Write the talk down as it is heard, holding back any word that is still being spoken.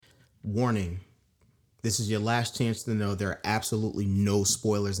Warning, this is your last chance to know there are absolutely no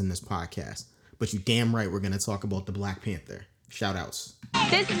spoilers in this podcast. But you damn right we're going to talk about the Black Panther. Shout outs.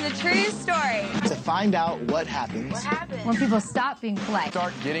 This is a true story. To find out what happens When people stop being polite.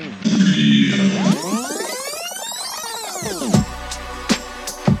 start getting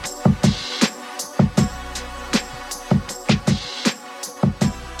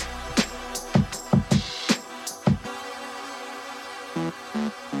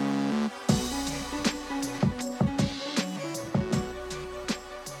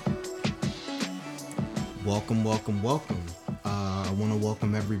Welcome. I want to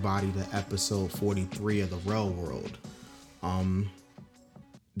welcome everybody to episode 43 of The Real World.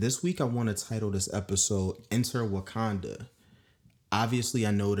 This week I want to title this episode Enter Wakanda. Obviously,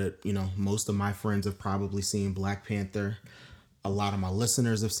 I know that, most of my friends have probably seen Black Panther. A lot of my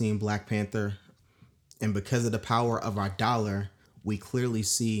listeners have seen Black Panther. And because of the power of our dollar, we clearly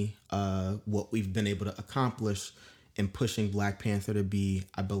see what we've been able to accomplish in pushing Black Panther to be,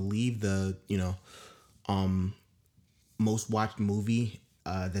 I believe, the, most watched movie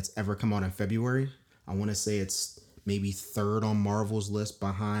that's ever come out in February. I want to say it's maybe third on Marvel's list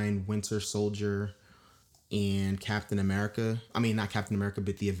behind Winter Soldier and Captain America. I mean, not Captain America,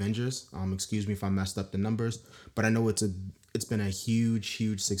 but the Avengers. Excuse me if I messed up the numbers, but I know it's been a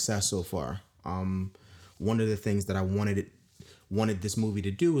huge success so far. One of the things that I wanted this movie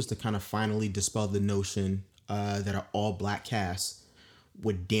to do was to kind of finally dispel the notion that an all black cast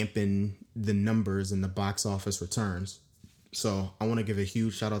would dampen the numbers and the box office returns. So I want to give a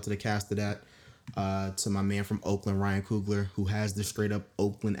huge shout out to the cast of that, to my man from Oakland, Ryan Coogler, who has the straight up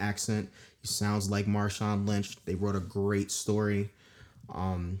Oakland accent. He sounds like Marshawn Lynch. They wrote a great story.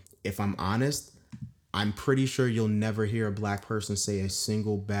 If I'm honest, I'm pretty sure you'll never hear a black person say a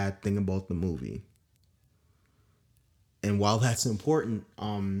single bad thing about the movie. And while that's important,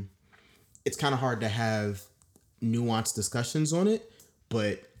 it's kind of hard to have nuanced discussions on it,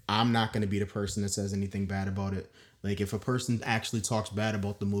 but I'm not going to be the person that says anything bad about it. Like, if a person actually talks bad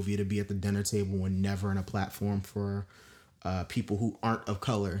about the movie, to be at the dinner table and never in a platform for people who aren't of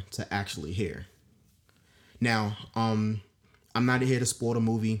color to actually hear. Now, I'm not here to spoil the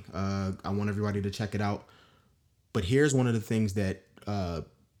movie. I want everybody to check it out. But here's one of the things that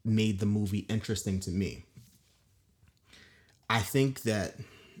made the movie interesting to me. I think that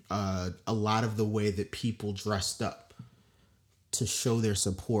a lot of the way that people dressed up to show their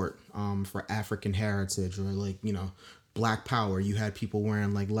support for African heritage or Black Power. You had people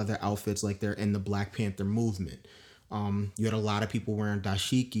wearing like leather outfits like they're in the Black Panther movement. You had a lot of people wearing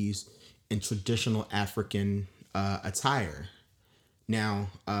dashikis in traditional African attire. Now,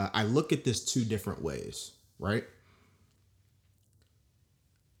 I look at this two different ways, right?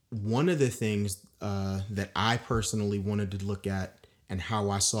 One of the things that I personally wanted to look at and how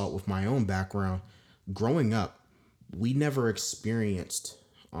I saw it with my own background, growing up, we never experienced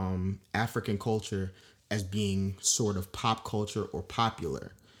African culture as being sort of pop culture or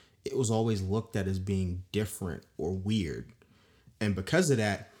popular. It was always looked at as being different or weird. And because of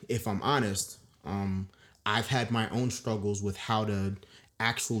that, if I'm honest, I've had my own struggles with how to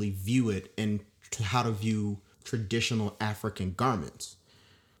actually view it and how to view traditional African garments.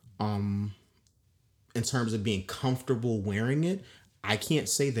 In terms of being comfortable wearing it, I can't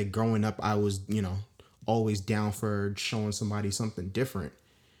say that growing up I was, always down for showing somebody something different.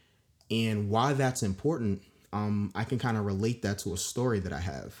 And why that's important, I can kind of relate that to a story that I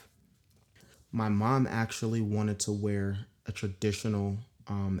have. My mom actually wanted to wear a traditional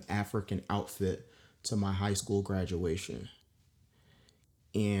African outfit to my high school graduation.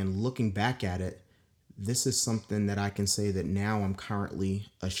 And looking back at it, this is something that I can say that now I'm currently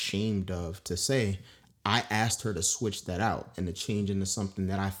ashamed of to say. I asked her to switch that out and to change into something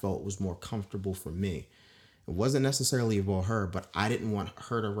that I felt was more comfortable for me. It wasn't necessarily about her, but I didn't want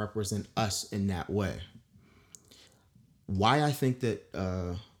her to represent us in that way. Why I think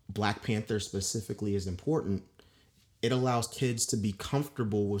that Black Panther specifically is important, it allows kids to be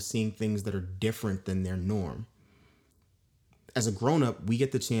comfortable with seeing things that are different than their norm. As a grown-up, we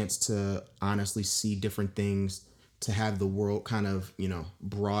get the chance to honestly see different things, to have the world kind of,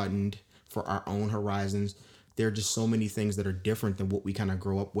 broadened for our own horizons. There are just so many things that are different than what we kind of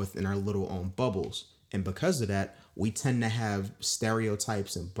grow up with in our little own bubbles. And because of that, we tend to have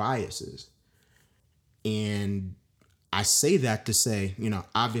stereotypes and biases. And I say that to say,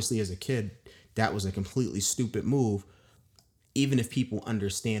 obviously as a kid, that was a completely stupid move, even if people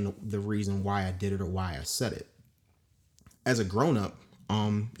understand the reason why I did it or why I said it. As a grown-up,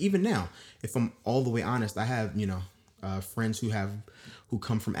 even now, if I'm all the way honest, I have, friends who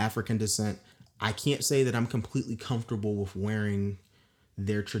come from African descent. I can't say that I'm completely comfortable with wearing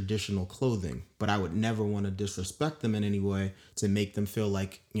their traditional clothing, but I would never want to disrespect them in any way to make them feel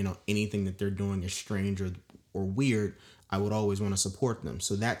like, anything that they're doing is strange or weird. I would always want to support them.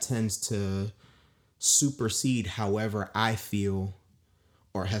 So that tends to supersede however I feel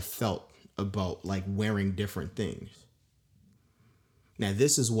or have felt about like wearing different things. Now,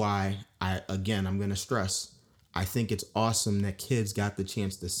 this is why I'm going to stress, I think it's awesome that kids got the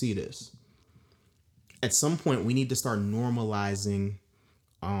chance to see this. At some point, we need to start normalizing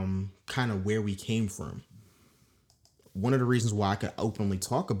kind of where we came from. One of the reasons why I could openly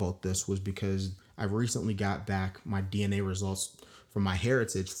talk about this was because I recently got back my DNA results from my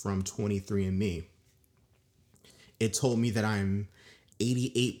heritage from 23andMe. It told me that I'm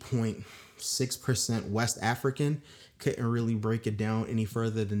 88.6% West African. Couldn't really break it down any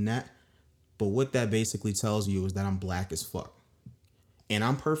further than that. But what that basically tells you is that I'm black as fuck. And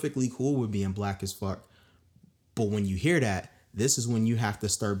I'm perfectly cool with being black as fuck. But when you hear that, this is when you have to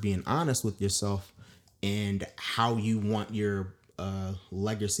start being honest with yourself and how you want your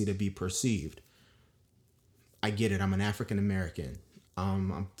legacy to be perceived. I get it. I'm an African American.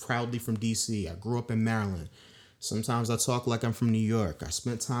 I'm proudly from DC. I grew up in Maryland. Sometimes I talk like I'm from New York. I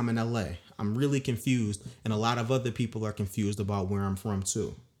spent time in LA. I'm really confused, and a lot of other people are confused about where I'm from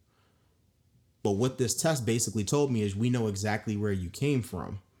too. But what this test basically told me is we know exactly where you came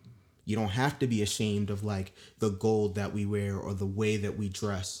from. You don't have to be ashamed of like the gold that we wear or the way that we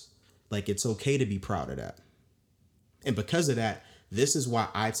dress. Like, it's okay to be proud of that. And because of that, this is why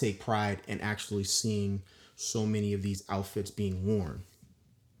I take pride in actually seeing so many of these outfits being worn.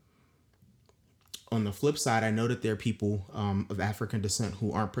 On the flip side, I know that there are people of African descent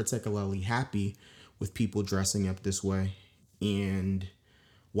who aren't particularly happy with people dressing up this way. And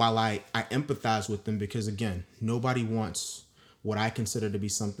while I empathize with them, because again, nobody wants what I consider to be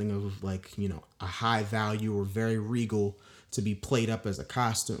something of like, a high value or very regal to be played up as a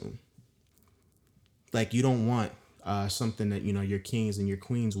costume. Like, you don't want something that, your kings and your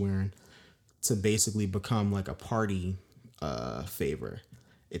queens wearing to basically become like a party favor.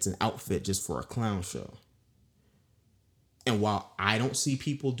 It's an outfit just for a clown show. And while I don't see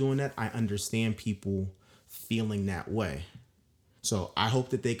people doing that, I understand people feeling that way. So I hope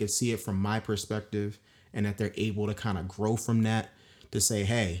that they could see it from my perspective and that they're able to kind of grow from that to say,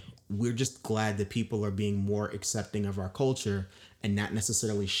 hey, we're just glad that people are being more accepting of our culture and not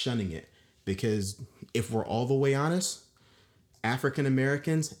necessarily shunning it. Because if we're all the way honest, African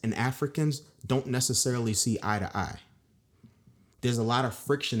Americans and Africans don't necessarily see eye to eye. There's a lot of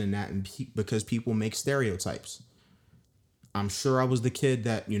friction in that because people make stereotypes. I'm sure I was the kid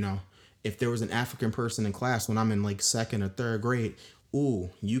that, if there was an African person in class when I'm in like second or third grade,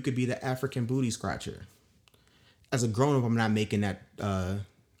 ooh, you could be the African booty scratcher. As a grown-up, I'm not making that,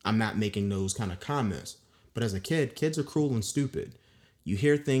 I'm not making those kind of comments. But as a kid, kids are cruel and stupid. You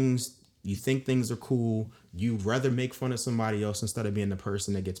hear things, you think things are cool, you'd rather make fun of somebody else instead of being the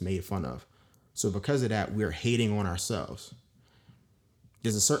person that gets made fun of. So because of that, we're hating on ourselves.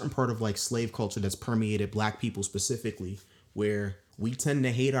 There's a certain part of like slave culture that's permeated black people specifically where we tend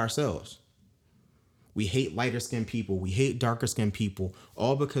to hate ourselves. We hate lighter skinned people. We hate darker skinned people,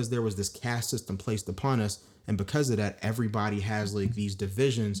 all because there was this caste system placed upon us. And because of that, everybody has like these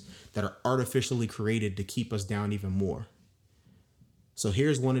divisions that are artificially created to keep us down even more. So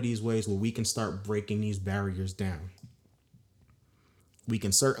here's one of these ways where we can start breaking these barriers down. We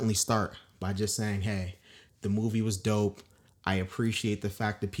can certainly start by just saying, hey, the movie was dope. I appreciate the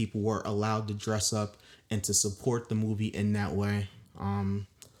fact that people were allowed to dress up and to support the movie in that way.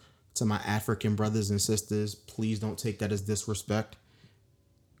 To my African brothers and sisters, please don't take that as disrespect.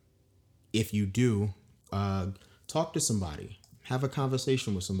 If you do, talk to somebody. Have a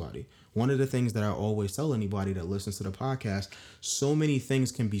conversation with somebody. One of the things that I always tell anybody that listens to the podcast, so many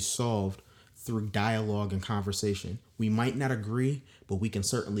things can be solved through dialogue and conversation. We might not agree, but we can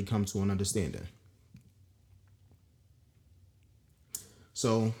certainly come to an understanding.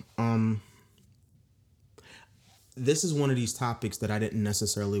 So, this is one of these topics that I didn't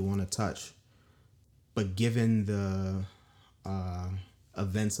necessarily want to touch, but given the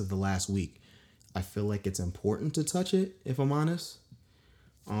events of the last week, I feel like it's important to touch it, if I'm honest.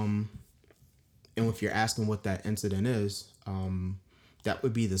 And if you're asking what that incident is, that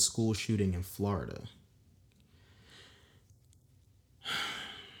would be the school shooting in Florida.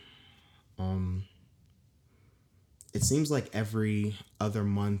 It seems like every other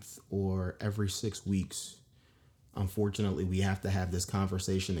month or every 6 weeks, unfortunately, we have to have this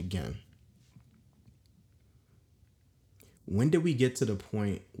conversation again. When did we get to the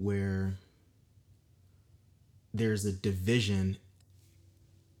point where there's a division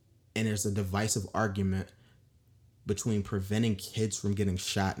and there's a divisive argument between preventing kids from getting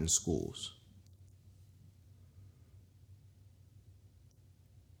shot in schools.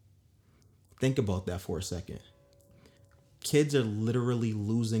 Think about that for a second. Kids are literally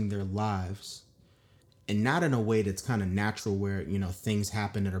losing their lives, and not in a way that's kind of natural where, things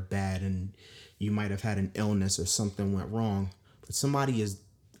happen that are bad and you might have had an illness or something went wrong, but somebody is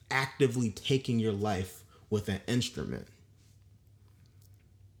actively taking your life with an instrument.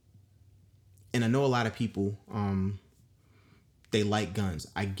 And I know a lot of people, they like guns.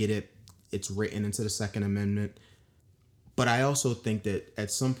 I get it. It's written into the Second Amendment. But I also think that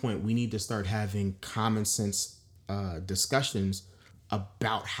at some point we need to start having common sense discussions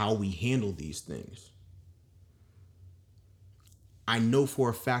about how we handle these things. I know for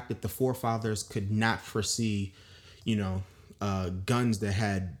a fact that the forefathers could not foresee, guns that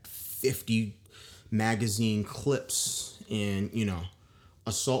had 50 magazine clips and,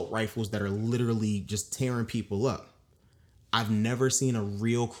 assault rifles that are literally just tearing people up. I've never seen a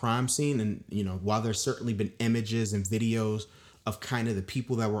real crime scene. And, while there's certainly been images and videos of kind of the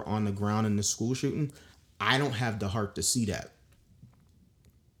people that were on the ground in the school shooting, I don't have the heart to see that.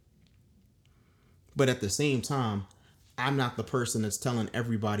 But at the same time, I'm not the person that's telling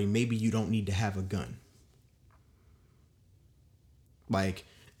everybody maybe you don't need to have a gun. Like,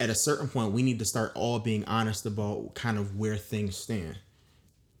 at a certain point, we need to start all being honest about kind of where things stand.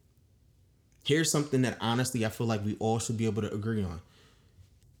 Here's something that honestly I feel like we all should be able to agree on.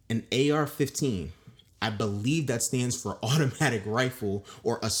 An AR-15, I believe that stands for automatic rifle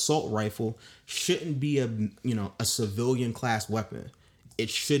or assault rifle, shouldn't be a civilian class weapon. It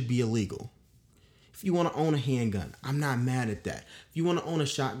should be illegal. If you want to own a handgun, I'm not mad at that. If you want to own a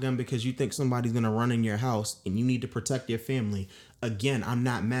shotgun because you think somebody's going to run in your house and you need to protect your family, again, I'm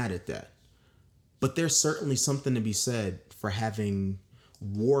not mad at that. But there's certainly something to be said for having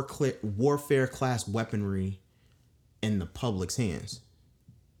warfare class weaponry in the public's hands.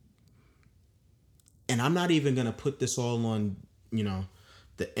 And I'm not even going to put this all on,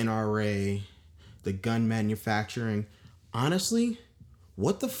 the NRA, the gun manufacturing. Honestly,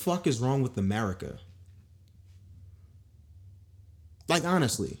 what the fuck is wrong with America? Like,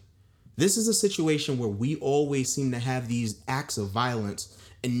 honestly, this is a situation where we always seem to have these acts of violence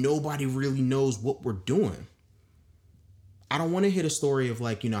and nobody really knows what we're doing. I don't want to hit a story of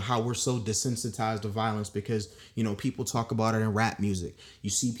how we're so desensitized to violence because, people talk about it in rap music. You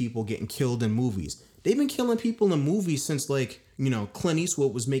see people getting killed in movies. They've been killing people in movies since Clint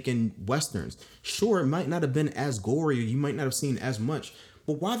Eastwood was making Westerns. Sure, it might not have been as gory or you might not have seen as much,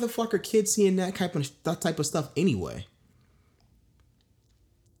 but why the fuck are kids seeing that type of stuff anyway?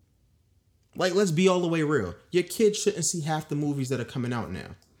 Like, let's be all the way real. Your kids shouldn't see half the movies that are coming out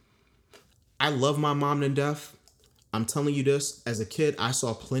now. I love my mom to death. I'm telling you this, as a kid, I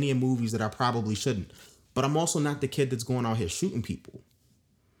saw plenty of movies that I probably shouldn't. But I'm also not the kid that's going out here shooting people.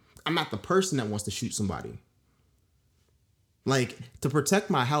 I'm not the person that wants to shoot somebody. Like, to protect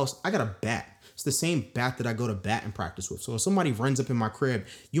my house, I got a bat. It's the same bat that I go to batting practice with. So if somebody runs up in my crib,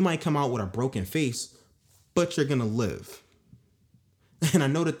 you might come out with a broken face, but you're going to live. And I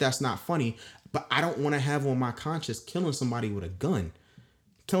know that that's not funny, but I don't want to have on my conscience killing somebody with a gun,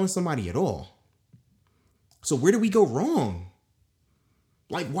 killing somebody at all. So where do we go wrong?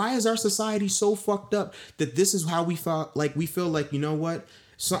 Like, why is our society so fucked up that this is how we feel like, you know what?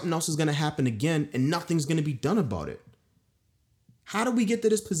 Something else is going to happen again and nothing's going to be done about it. How do we get to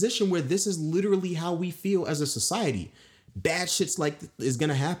this position where this is literally how we feel as a society? Bad shit's is going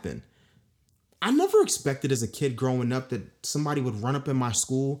to happen. I never expected as a kid growing up that somebody would run up in my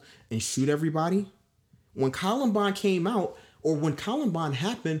school and shoot everybody. When Columbine came out, or when Columbine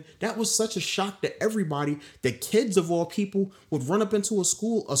happened, that was such a shock to everybody that kids of all people would run up into a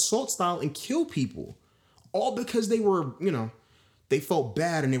school assault style and kill people. All because they were, they felt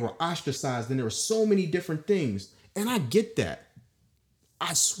bad and they were ostracized and there were so many different things. And I get that.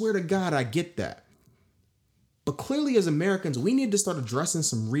 I swear to God, I get that. But clearly as Americans, we need to start addressing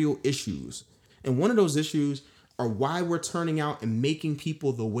some real issues. And one of those issues are why we're turning out and making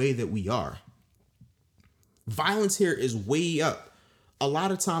people the way that we are. Violence here is way up. A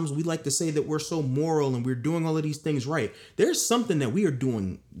lot of times we like to say that we're so moral and we're doing all of these things right. There's something that we are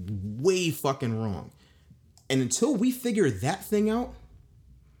doing way fucking wrong. And until we figure that thing out,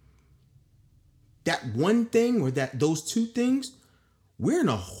 that one thing or those two things, we're in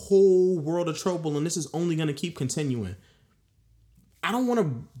a whole world of trouble and this is only going to keep continuing. I don't want to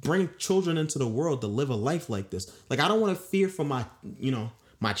bring children into the world to live a life like this. Like, I don't want to fear for my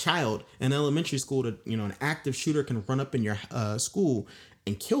child in elementary school that, an active shooter can run up in your school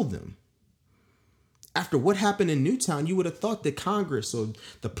and kill them. After what happened in Newtown, you would have thought that Congress or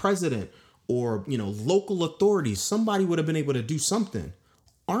the president or, local authorities, somebody would have been able to do something.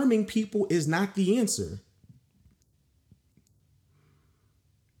 Arming people is not the answer.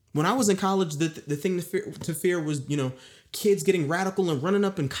 When I was in college, the thing to fear was, kids getting radical and running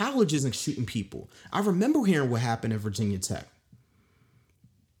up in colleges and shooting people. I remember hearing what happened at Virginia Tech.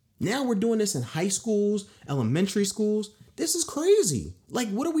 Now we're doing this in high schools, elementary schools. This is crazy. Like,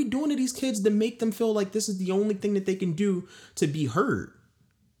 what are we doing to these kids to make them feel like this is the only thing that they can do to be heard?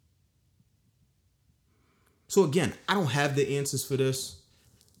 So again, I don't have the answers for this.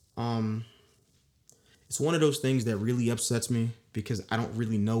 It's one of those things that really upsets me because I don't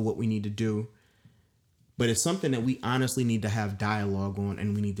really know what we need to do. But it's something that we honestly need to have dialogue on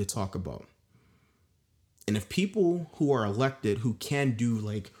and we need to talk about. And if people who are elected who can do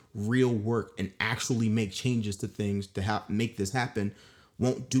like real work and actually make changes to things to make this happen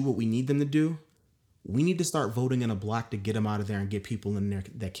won't do what we need them to do, we need to start voting in a block to get them out of there and get people in there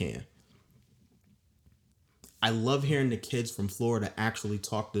that can. I love hearing the kids from Florida actually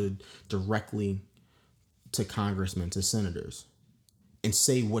talk directly to congressmen, to senators, and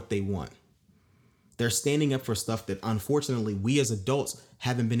say what they want. They're standing up for stuff that unfortunately we as adults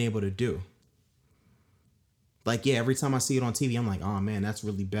haven't been able to do. Like, yeah, every time I see it on TV, I'm like, oh man, that's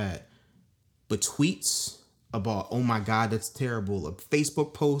really bad. But tweets about, oh my God, that's terrible, a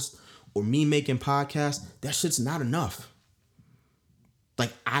Facebook post or me making podcasts, that shit's not enough.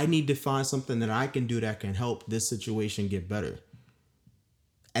 Like, I need to find something that I can do that can help this situation get better.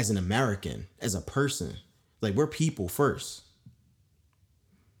 As an American, as a person, like, we're people first.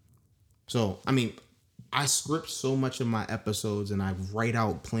 So, I mean, I script so much of my episodes and I write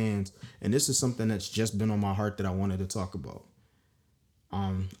out plans. And this is something that's just been on my heart that I wanted to talk about.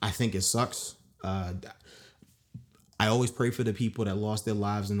 I think it sucks. I always pray for the people that lost their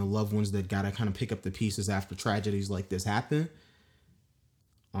lives and the loved ones that got to kind of pick up the pieces after tragedies like this happen.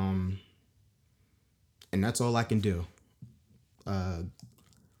 And that's all I can do.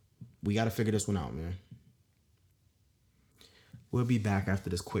 We got to figure this one out, man. We'll be back after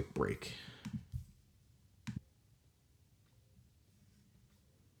this quick break.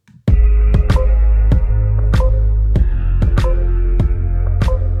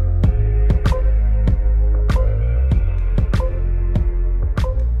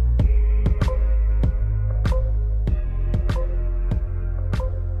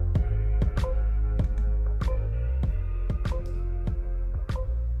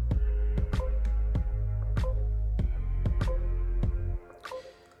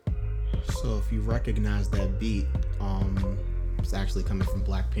 So if you recognize that beat, it's actually coming from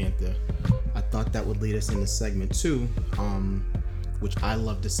Black Panther. I thought that would lead us into segment 2, which I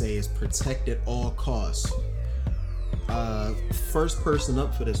love to say is protect at all costs. First person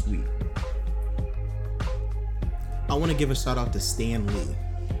up for this week, I want to give a shout out to Stan Lee.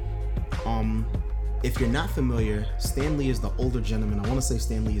 If you're not familiar, Stan Lee is the older gentleman. I want to say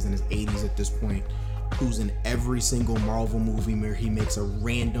Stan Lee is in his 80s at this point, who's in every single Marvel movie where he makes a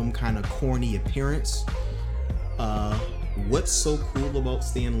random kind of corny appearance. What's so cool about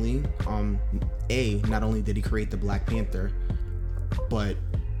Stan Lee? Not only did he create the Black Panther, but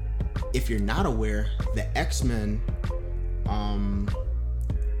if you're not aware, the X-Men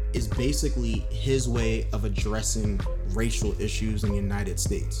is basically his way of addressing racial issues in the United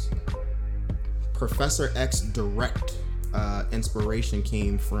States. Professor X direct inspiration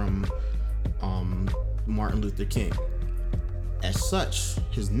came from Martin Luther King. As such,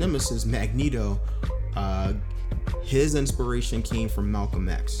 his nemesis Magneto, his inspiration came from Malcolm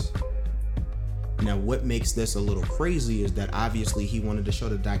X. Now, what makes this a little crazy is that obviously he wanted to show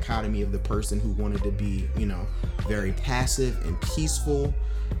the dichotomy of the person who wanted to be, very passive and peaceful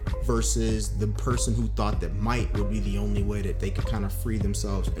versus the person who thought that might would be the only way that they could kind of free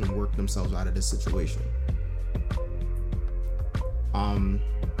themselves and work themselves out of this situation.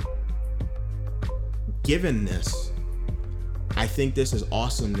 Given this, I think this is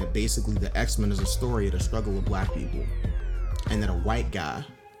awesome that basically the X-Men is a story of the struggle of Black people, and that a white guy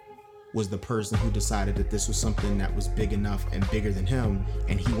was the person who decided that this was something that was big enough and bigger than him,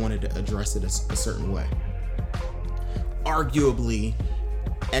 and he wanted to address it a certain way. Arguably,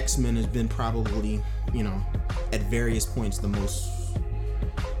 X-Men has been probably, at various points the most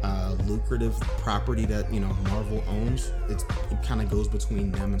lucrative property that, Marvel owns. It kind of goes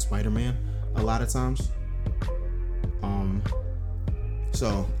between them and Spider-Man a lot of times.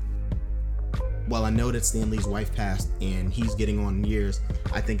 So while I know that Stan Lee's wife passed and he's getting on in years,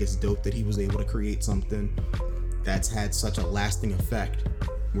 I think it's dope that he was able to create something that's had such a lasting effect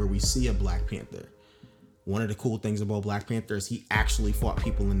where we see a Black Panther. One of the cool things about Black Panther is he actually fought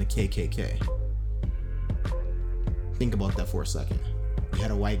people in the KKK. Think about that for a second. You had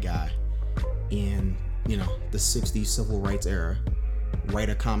a white guy. in, the 60s civil rights era, write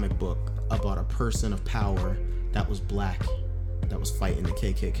a comic book about a person of power that was black, that was fighting the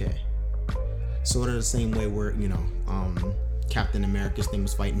KKK. Sort of the same way where, Captain America's thing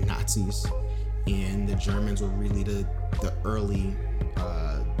was fighting Nazis, and the Germans were really the early,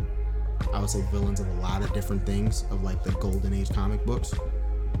 I would say, villains of a lot of different things of like the golden age comic books.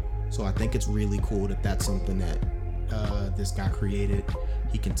 So I think it's really cool that that's something that this guy created.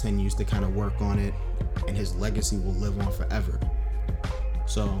 He continues to kind of work on it, and his legacy will live on forever.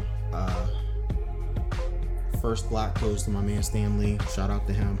 So first block goes to my man Stan Lee. Shout out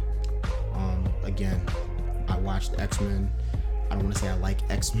to him. Again, I watched X-Men. I don't want to say I like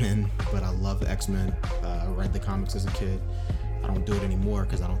X-Men, but I love X-Men. I read the comics as a kid. I don't do it anymore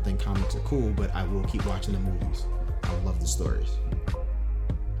because I don't think comics are cool, but I will keep watching the movies. I love the stories.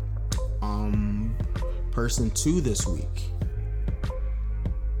 Person 2 this week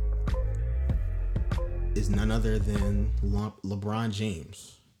is none other than LeBron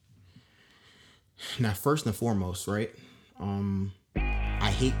James. Now, first and foremost, right?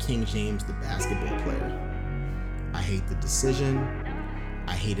 I hate King James, the basketball player. I hate the decision.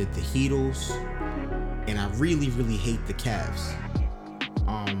 I hated the Heatles. And I really, really hate the Cavs.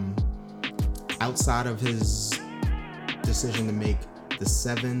 Outside of his decision to make the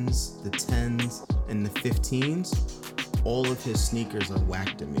 7s, the 10s, and the 15s, all of his sneakers are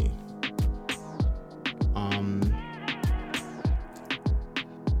whack to me.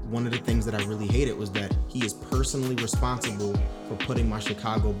 One of the things that I really hated was that he is personally responsible for putting my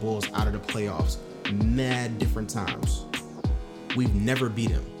Chicago Bulls out of the playoffs mad different times. We've never beat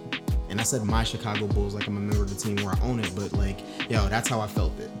him. And I said my Chicago Bulls like I'm a member of the team where I own it, but that's how I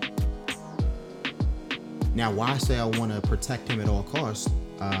felt it. Now, why I say I want to protect him at all costs,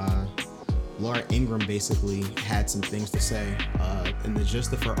 Laura Ingraham basically had some things to say, and the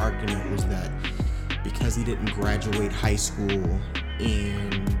gist of her argument was that because he didn't graduate high school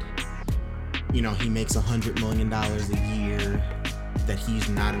and, he makes $100 million a year, that he's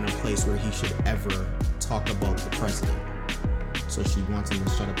not in a place where he should ever talk about the president. So she wants him to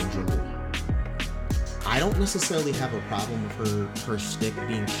shut up and dribble. I don't necessarily have a problem with her shtick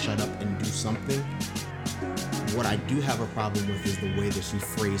being shut up and do something. What I do have a problem with is the way that she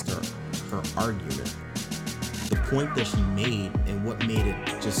phrased her argument. The point that she made and what made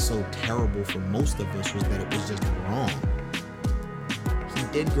it just so terrible for most of us was that it was just wrong. He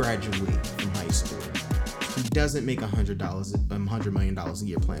did graduate from high school. He doesn't make $100 million a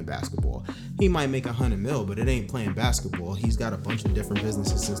year playing basketball. He might make $100 million, but it ain't playing basketball. He's got a bunch of different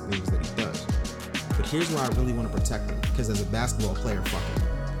businesses and things that he does. But here's why I really want to protect him, because as a basketball player, fuck him.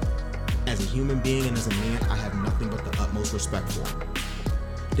 As a human being and as a man, I have nothing but the utmost respect for him.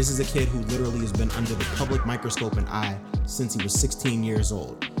 This is a kid who literally has been under the public microscope and eye since he was 16 years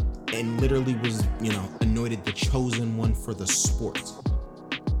old, and literally was, anointed the chosen one for the sport.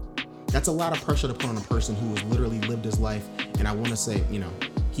 That's a lot of pressure to put on a person who has literally lived his life, and I want to say,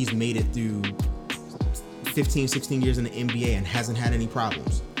 he's made it through 15, 16 years in the NBA and hasn't had any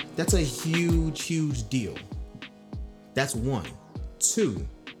problems. That's a huge, huge deal. That's one. Two,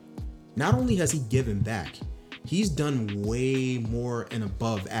 not only has he given back, he's done way more and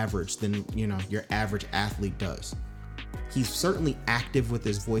above average than, your average athlete does. He's certainly active with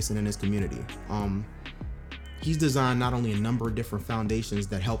his voice and in his community. He's designed not only a number of different foundations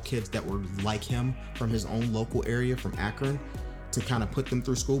that help kids that were like him from his own local area, from Akron, to kind of put them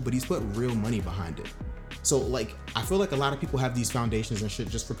through school, but he's put real money behind it. So, I feel like a lot of people have these foundations and shit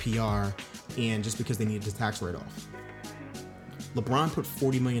just for PR and just because they need the tax write-off. LeBron put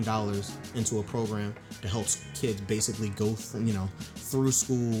 $40 million into a program that helps kids basically go through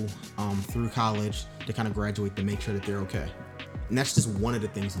school, through college, to kind of graduate, to make sure that they're okay. And that's just one of the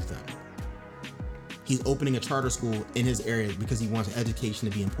things he's done. He's opening a charter school in his area because he wants education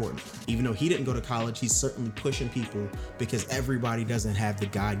to be important. Even though he didn't go to college, he's certainly pushing people because everybody doesn't have the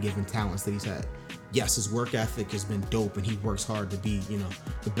God-given talents that he's had. Yes, his work ethic has been dope and he works hard to be,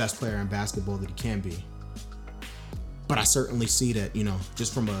 the best player in basketball that he can be. But I certainly see that,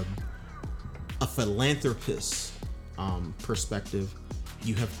 just from a philanthropist perspective,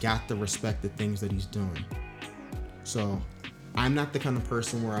 you have got to respect the things that he's doing. So I'm not the kind of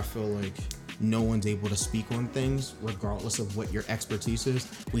person where I feel like no one's able to speak on things regardless of what your expertise is.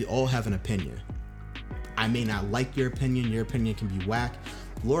 We all have an opinion. I may not like your opinion can be whack.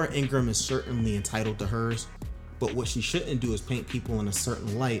 Laura Ingraham is certainly entitled to hers, but what she shouldn't do is paint people in a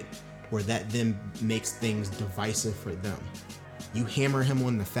certain light where that then makes things divisive for them. You hammer him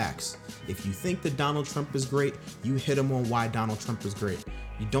on the facts. If you think that Donald Trump is great, you hit him on why Donald Trump is great.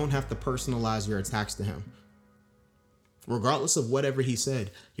 You don't have to personalize your attacks to him. Regardless of whatever he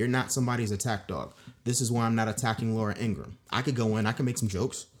said, you're not somebody's attack dog. This is why I'm not attacking Laura Ingraham. I could go in, I can make some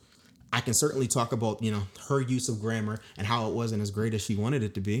jokes. I can certainly talk about, her use of grammar and how it wasn't as great as she wanted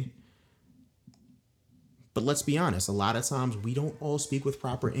it to be. But let's be honest, a lot of times we don't all speak with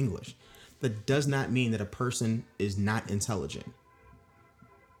proper English. That does not mean that a person is not intelligent.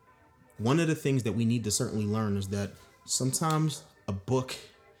 One of the things that we need to certainly learn is that sometimes a book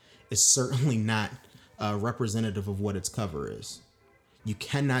is certainly not representative of what its cover is. You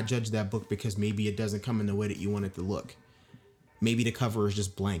cannot judge that book because maybe it doesn't come in the way that you want it to look. Maybe the cover is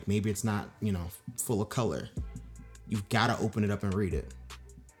just blank. Maybe it's not, full of color. You've got to open it up and read it.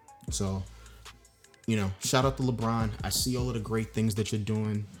 So, shout out to LeBron. I see all of the great things that you're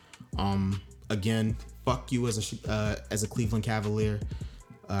doing. Again, fuck you as a Cleveland Cavalier.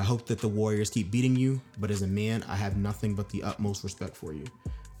 I hope that the Warriors keep beating you, but as a man, I have nothing but the utmost respect for you.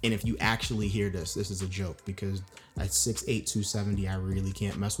 And if you actually hear this is a joke, because at 6'8", 270, I really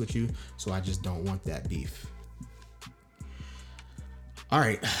can't mess with you, so I just don't want that beef. All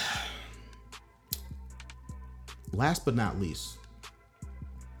right. Last but not least,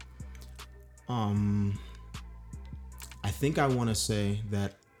 I think I want to say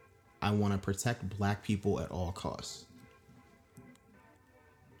that I want to protect Black people at all costs.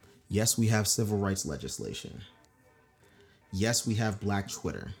 Yes, we have civil rights legislation. Yes, we have Black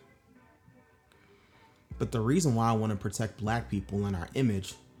Twitter. But the reason why I want to protect Black people and our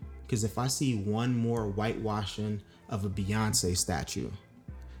image, because if I see one more whitewashing of a Beyonce statue,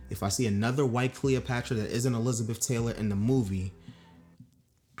 if I see another white Cleopatra that isn't Elizabeth Taylor in the movie,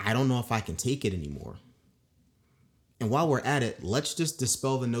 I don't know if I can take it anymore. And while we're at it, let's just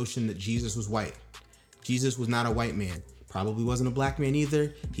dispel the notion that Jesus was white. Jesus was not a white man. Probably wasn't a Black man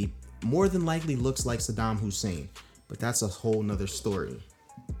either. He more than likely looks like Saddam Hussein, but that's a whole nother story.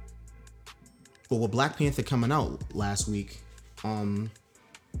 But with Black Panther coming out last week,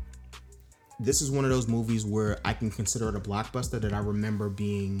 this is one of those movies where I can consider it a blockbuster that I remember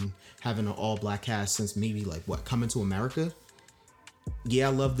having an all-Black cast since maybe Coming to America. Yeah,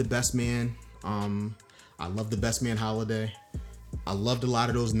 I love The Best Man. I love The Best Man Holiday. I loved a lot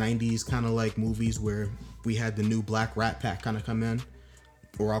of those 90s kind of movies where we had the new Black Rat Pack kind of come in,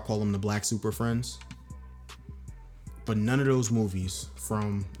 or I'll call them the Black Super Friends. But none of those movies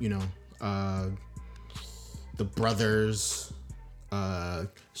from, The Brothers,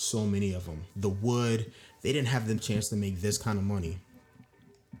 so many of them, The Wood, they didn't have the chance to make this kind of money.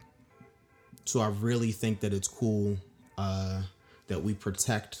 So I really think that it's cool that we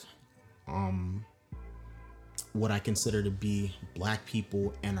protect what I consider to be Black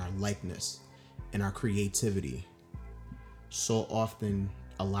people and our likeness and our creativity. So often,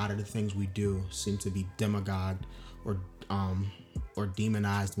 a lot of the things we do seem to be demagogued or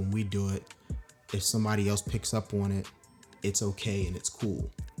demonized when we do it. If somebody else picks up on it, it's okay and it's cool.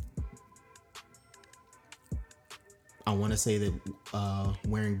 I want to say that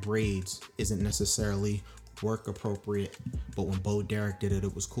wearing braids isn't necessarily work appropriate, but when Bo Derek did it,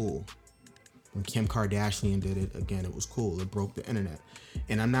 it was cool. When Kim Kardashian did it, again, it was cool. It broke the internet.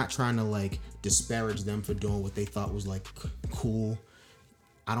 And I'm not trying to disparage them for doing what they thought was cool.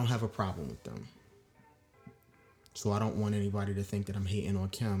 I don't have a problem with them. So I don't want anybody to think that I'm hating on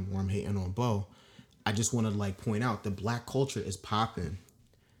Kim or I'm hating on Bo. I just want to point out that Black culture is popping.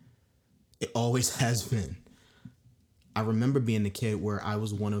 It always has been. I remember being the kid where I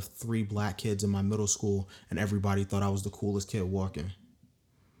was one of 3 Black kids in my middle school and everybody thought I was the coolest kid walking.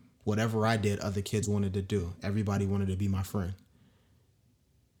 Whatever I did, other kids wanted to do. Everybody wanted to be my friend.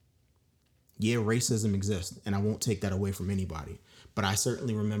 Yeah, racism exists, and I won't take that away from anybody. But I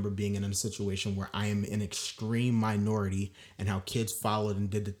certainly remember being in a situation where I am an extreme minority and how kids followed and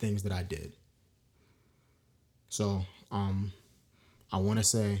did the things that I did. So, I want to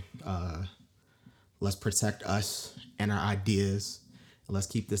say, let's protect us and our ideas, and let's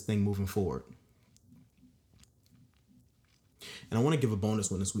keep this thing moving forward. And I want to give a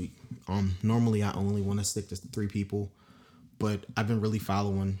bonus one this week. Normally I only want to stick to 3 people, but I've been really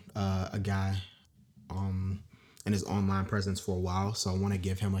following a guy and his online presence for a while, so I want to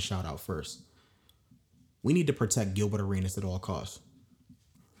give him a shout out first. We need to protect Gilbert Arenas at all costs.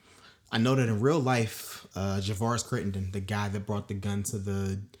 I know that in real life, Javaris Crittenden, the guy that brought the gun to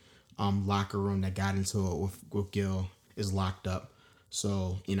the locker room that got into it with Gil, is locked up.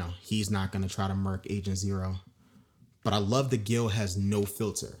 So, he's not going to try to murk Agent Zero. But I love that Gil has no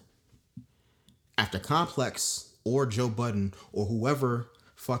filter. After Complex or Joe Budden or whoever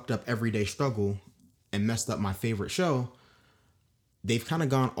fucked up Everyday Struggle and messed up my favorite show, they've kind of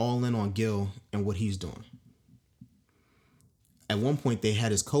gone all in on Gil and what he's doing. At one point, they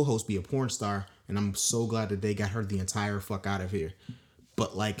had his co-host be a porn star, And I'm so glad that they got her the entire fuck out of here.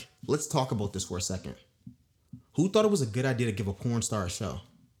 But like, let's talk about this for a second. Who thought it was a good idea to give a porn star a show?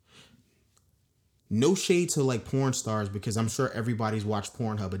 No shade to like porn stars, because I'm sure everybody's watched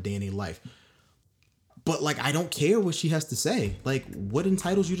Pornhub a day in their life. But like, I don't care what she has to say. Like, what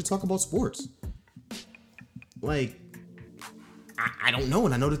entitles you to talk about sports? Like, I don't know.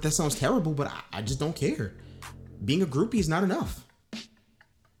 And I know that sounds terrible, but I just don't care. Being a groupie is not enough.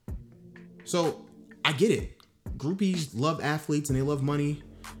 So I get it. Groupies love athletes and they love money.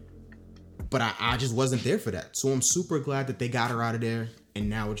 But I just wasn't there for that. So I'm super glad that they got her out of there. And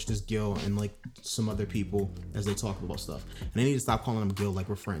now it's just Gil and like some other people as they talk about stuff. And I need to stop calling them Gil like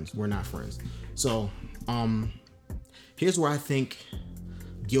we're friends. We're not friends. So here's where I think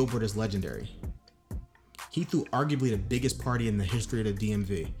Gilbert is legendary. He threw arguably the biggest party in the history of the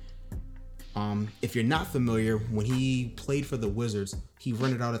DMV. If you're not familiar, when he played for the Wizards, he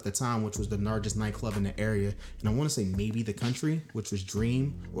rented out at the time, which was the largest nightclub in the area. And I want to say maybe the country, which was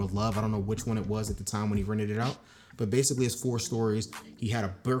Dream or Love. I don't know which one it was at the time when he rented it out. But basically it's 4 stories. He had a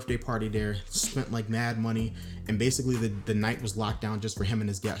birthday party there, spent like mad money. And basically the night was locked down just for him and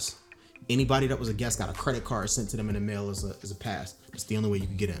his guests. Anybody that was a guest got a credit card sent to them in the mail as a pass. It's the only way you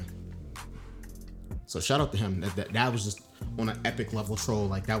could get in. So shout out to him. That was just on an epic level troll.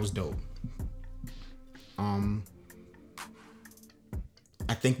 Like, that was dope.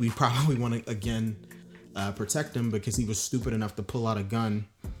 I think we probably want to again protect him because he was stupid enough to pull out a gun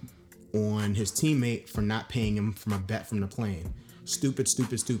on his teammate for not paying him from a bet from the plane. Stupid.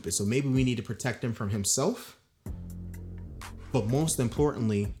 So maybe we need to protect him from himself. But most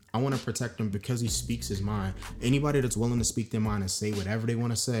importantly, I want to protect him because he speaks his mind. Anybody that's willing to speak their mind and say whatever they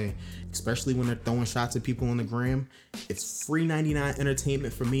want to say, especially when they're throwing shots at people on the gram, it's free 99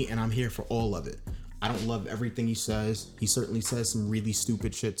 entertainment for me, and I'm here for all of it. I don't love everything he says. He certainly says some really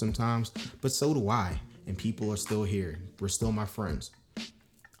stupid shit sometimes, but so do I. And people are still here. We're still my friends.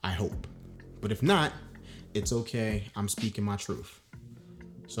 I hope. But if not, it's okay. I'm speaking my truth.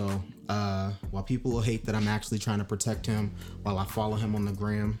 So while people will hate that I'm actually trying to protect him, while I follow him on the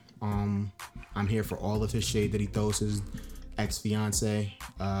gram, I'm here for all of his shade that he throws his ex-fiance.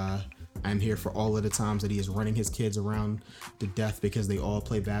 I'm here for all of the times that he is running his kids around to death because they all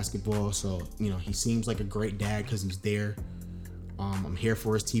play basketball. So, he seems like a great dad because he's there. I'm here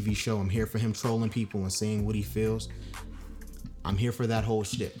for his TV show. I'm here for him trolling people and saying what he feels. I'm here for that whole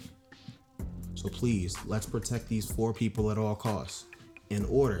shit. So please, let's protect these 4 people at all costs. In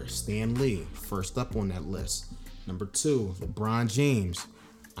order, Stan Lee, first up on that list. Number 2, LeBron James.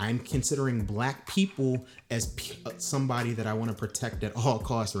 I'm considering black people as somebody that I want to protect at all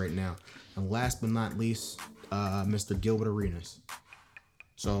costs right now. And last but not least, Mr. Gilbert Arenas.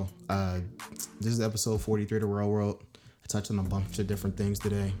 So this is episode 43 of the Real World. I touched on a bunch of different things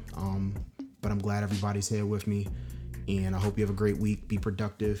today, but I'm glad everybody's here with me. And I hope you have a great week. Be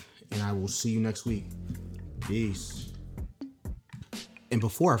productive. And I will see you next week. Peace. And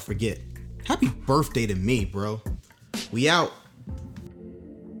before I forget, happy birthday to me, bro. We out.